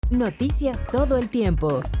Noticias todo el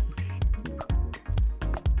tiempo.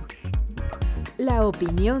 La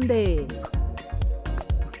opinión de...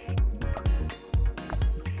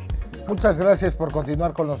 Muchas gracias por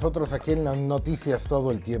continuar con nosotros aquí en las noticias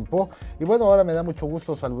todo el tiempo. Y bueno, ahora me da mucho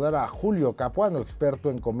gusto saludar a Julio Capuano,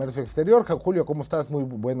 experto en comercio exterior. Julio, ¿cómo estás? Muy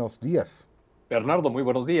buenos días. Bernardo, muy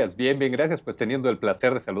buenos días. Bien, gracias. Pues teniendo el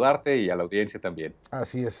placer de saludarte y a la audiencia también.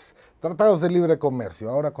 Así es. Tratados de libre comercio,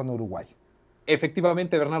 ahora con Uruguay.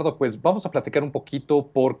 Efectivamente, Bernardo, pues vamos a platicar un poquito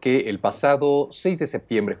porque el pasado 6 de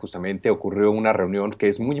septiembre justamente ocurrió una reunión que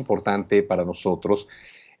es muy importante para nosotros,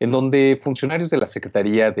 en donde funcionarios de la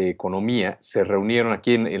Secretaría de Economía se reunieron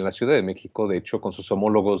aquí en la Ciudad de México, de hecho, con sus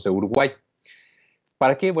homólogos de Uruguay.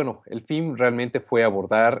 ¿Para qué? Bueno, el fin realmente fue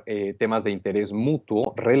abordar temas de interés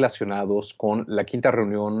mutuo relacionados con la quinta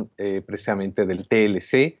reunión precisamente del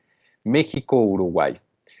TLC México-Uruguay.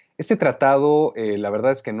 Este tratado, la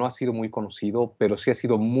verdad es que no ha sido muy conocido, pero sí ha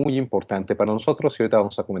sido muy importante para nosotros y ahorita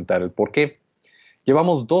vamos a comentar el por qué.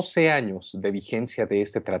 Llevamos 12 años de vigencia de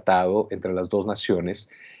este tratado entre las dos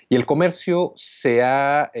naciones y el comercio se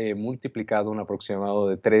ha multiplicado un aproximado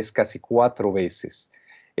de 3, casi 4 veces.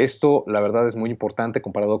 Esto, la verdad, es muy importante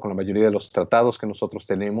comparado con la mayoría de los tratados que nosotros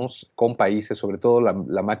tenemos con países, sobre todo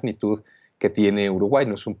la magnitud que tiene Uruguay.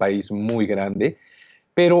 No es un país muy grande,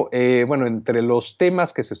 pero bueno, entre los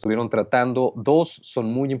temas que se estuvieron tratando, dos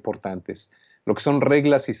son muy importantes: lo que son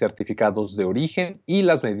reglas y certificados de origen y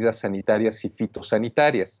las medidas sanitarias y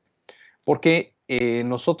fitosanitarias. Porque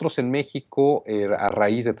nosotros en México, a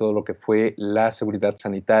raíz de todo lo que fue la seguridad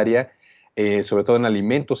sanitaria, sobre todo en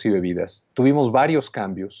alimentos y bebidas, tuvimos varios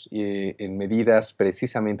cambios en medidas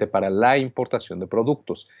precisamente para la importación de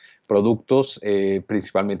productos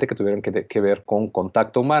principalmente que tuvieron que ver con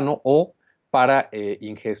contacto humano o para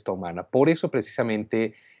ingesta humana. Por eso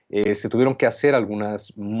precisamente se tuvieron que hacer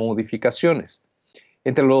algunas modificaciones.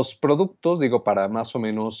 Entre los productos, digo, para más o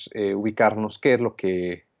menos ubicarnos qué es lo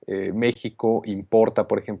que México importa,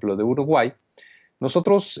 por ejemplo, de Uruguay,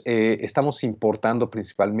 nosotros estamos importando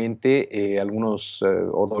principalmente algunos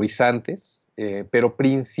odorizantes, pero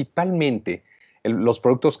principalmente los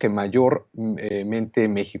productos que mayormente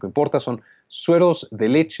México importa son sueros de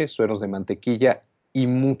leche, sueros de mantequilla y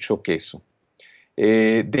mucho queso.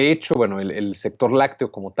 De hecho, bueno, el sector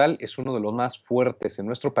lácteo como tal es uno de los más fuertes en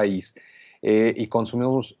nuestro país y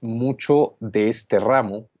consumimos mucho de este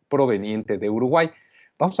ramo proveniente de Uruguay.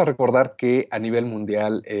 Vamos a recordar que a nivel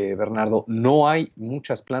mundial, Bernardo, no hay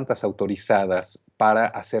muchas plantas autorizadas para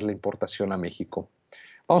hacer la importación a México.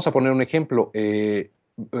 Vamos a poner un ejemplo.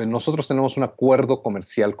 Nosotros tenemos un acuerdo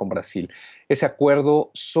comercial con Brasil. Ese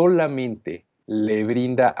acuerdo solamente le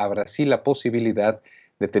brinda a Brasil la posibilidad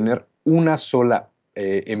de tener una sola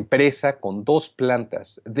empresa con 2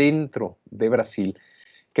 plantas dentro de Brasil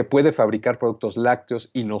que puede fabricar productos lácteos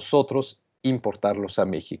y nosotros importarlos a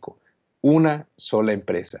México. Una sola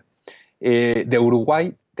empresa. De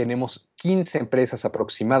Uruguay tenemos 15 empresas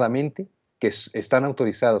aproximadamente que están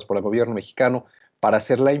autorizadas por el gobierno mexicano para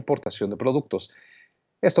hacer la importación de productos.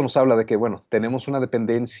 Esto nos habla de que, bueno, tenemos una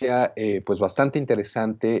dependencia pues bastante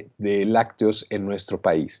interesante de lácteos en nuestro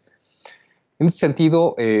país. En ese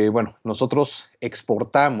sentido, bueno, nosotros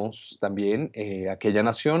exportamos también a aquella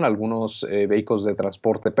nación algunos vehículos de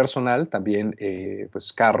transporte personal, también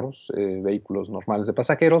pues carros, vehículos normales de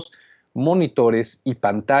pasajeros, monitores y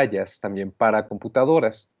pantallas también para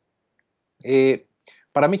computadoras. Eh,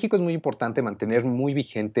 para México es muy importante mantener muy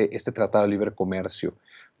vigente este Tratado de Libre Comercio.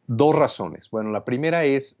 2 razones. Bueno, la primera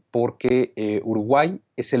es porque Uruguay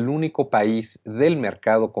es el único país del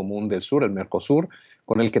mercado común del sur, el Mercosur,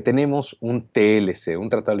 con el que tenemos un TLC, un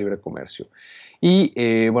Tratado de Libre Comercio. Y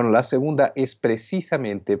bueno, la segunda es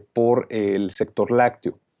precisamente por el sector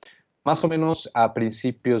lácteo. Más o menos a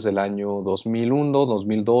principios del año 2001,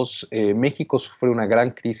 2002, México sufrió una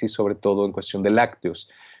gran crisis, sobre todo en cuestión de lácteos.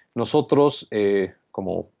 Nosotros,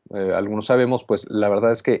 como algunos sabemos, pues la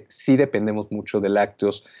verdad es que sí dependemos mucho de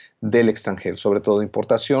lácteos del extranjero, sobre todo de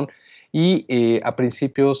importación. Y a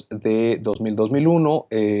principios de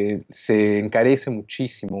 2000-2001 se encarece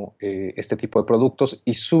muchísimo este tipo de productos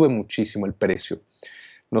y sube muchísimo el precio.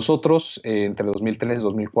 Nosotros, entre 2003 y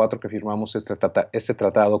 2004 que firmamos este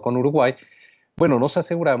tratado con Uruguay, bueno, nos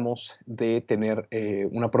aseguramos de tener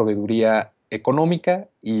una proveeduría económica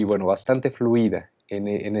y, bueno, bastante fluida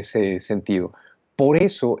en ese sentido. Por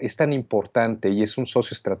eso es tan importante y es un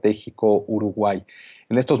socio estratégico Uruguay.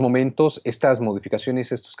 En estos momentos, estas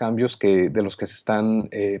modificaciones, estos cambios de los que se están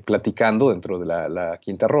platicando dentro de la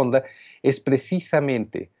quinta ronda, es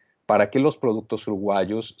precisamente para que los productos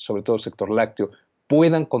uruguayos, sobre todo el sector lácteo,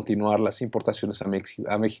 puedan continuar las importaciones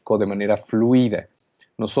a México de manera fluida.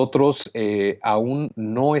 nosotros aún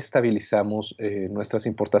no estabilizamos nuestras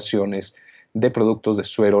importaciones de productos de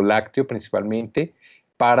suero lácteo principalmente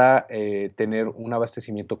para tener un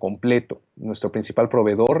abastecimiento completo. Nuestro principal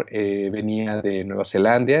proveedor venía de Nueva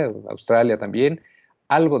Zelanda, Australia también,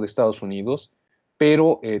 algo de Estados Unidos,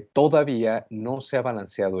 pero todavía no se ha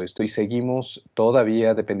balanceado esto y seguimos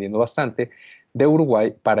todavía dependiendo bastante de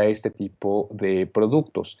Uruguay para este tipo de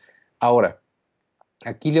productos. Ahora,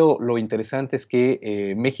 aquí lo interesante es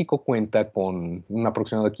que México cuenta con un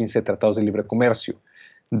aproximado de 15 tratados de libre comercio.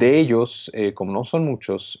 De ellos, como no son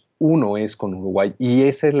muchos, uno es con Uruguay y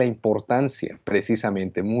esa es la importancia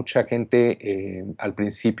precisamente. Mucha gente al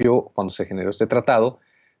principio, cuando se generó este tratado,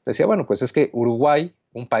 decía, bueno, pues es que Uruguay,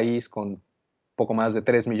 un país con poco más de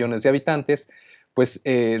 3 millones de habitantes, pues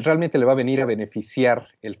realmente le va a venir a beneficiar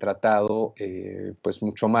el tratado pues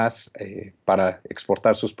mucho más para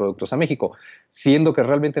exportar sus productos a México, siendo que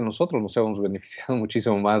realmente nosotros nos hemos beneficiado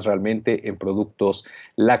muchísimo más realmente en productos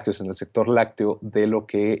lácteos, en el sector lácteo, de lo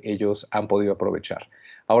que ellos han podido aprovechar.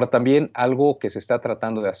 Ahora también algo que se está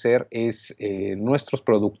tratando de hacer es nuestros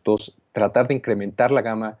productos, tratar de incrementar la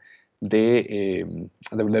gama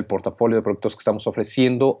del portafolio de productos que estamos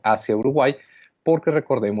ofreciendo hacia Uruguay, porque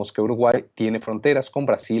recordemos que Uruguay tiene fronteras con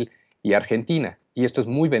Brasil y Argentina, y esto es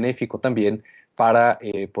muy benéfico también para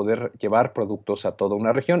poder llevar productos a toda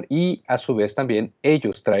una región y a su vez también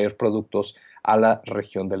ellos traer productos a la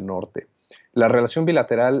región del norte. La relación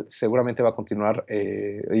bilateral seguramente va a continuar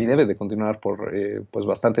y debe de continuar por pues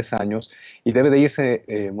bastantes años y debe de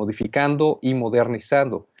irse modificando y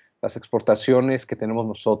modernizando. Las exportaciones que tenemos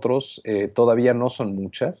nosotros todavía no son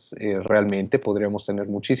muchas, realmente podríamos tener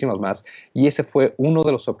muchísimas más y ese fue uno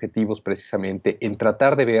de los objetivos precisamente en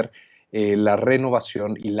tratar de ver la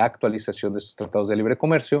renovación y la actualización de estos tratados de libre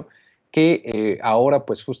comercio que ahora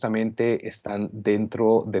pues justamente están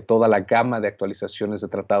dentro de toda la gama de actualizaciones de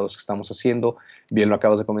tratados que estamos haciendo. Bien lo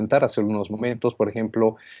acabas de comentar hace unos momentos, por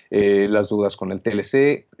ejemplo, las dudas con el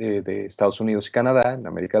TLC de Estados Unidos y Canadá en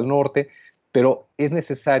América del Norte, pero es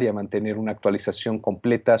necesaria mantener una actualización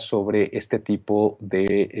completa sobre este tipo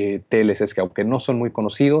de TLCs que aunque no son muy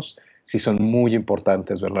conocidos, sí son muy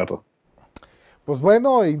importantes, Bernardo. Pues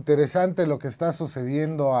bueno, interesante lo que está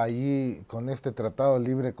sucediendo ahí con este Tratado de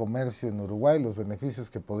Libre Comercio en Uruguay, los beneficios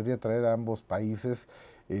que podría traer a ambos países,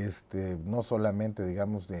 no solamente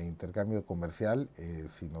digamos de intercambio comercial,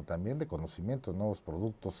 sino también de conocimientos, nuevos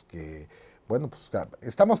productos que, bueno, pues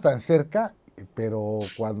estamos tan cerca, pero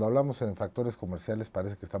cuando hablamos en factores comerciales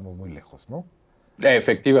parece que estamos muy lejos, ¿no?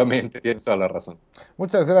 Efectivamente, tienes toda la razón.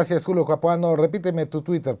 Muchas gracias, Julio Capuano. Repíteme tu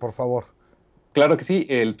Twitter, por favor. Claro que sí,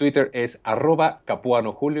 el Twitter es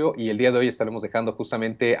 @capuanojulio y el día de hoy estaremos dejando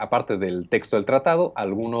justamente, aparte del texto del tratado,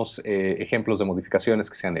 algunos ejemplos de modificaciones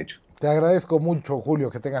que se han hecho. Te agradezco mucho, Julio,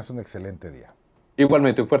 que tengas un excelente día.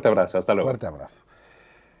 Igualmente, un fuerte abrazo, hasta luego. Fuerte abrazo.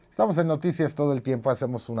 Estamos en Noticias todo el tiempo,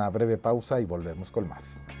 hacemos una breve pausa y volvemos con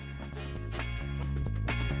más.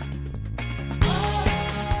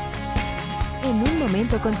 En un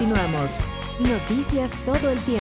momento continuamos. Noticias todo el tiempo.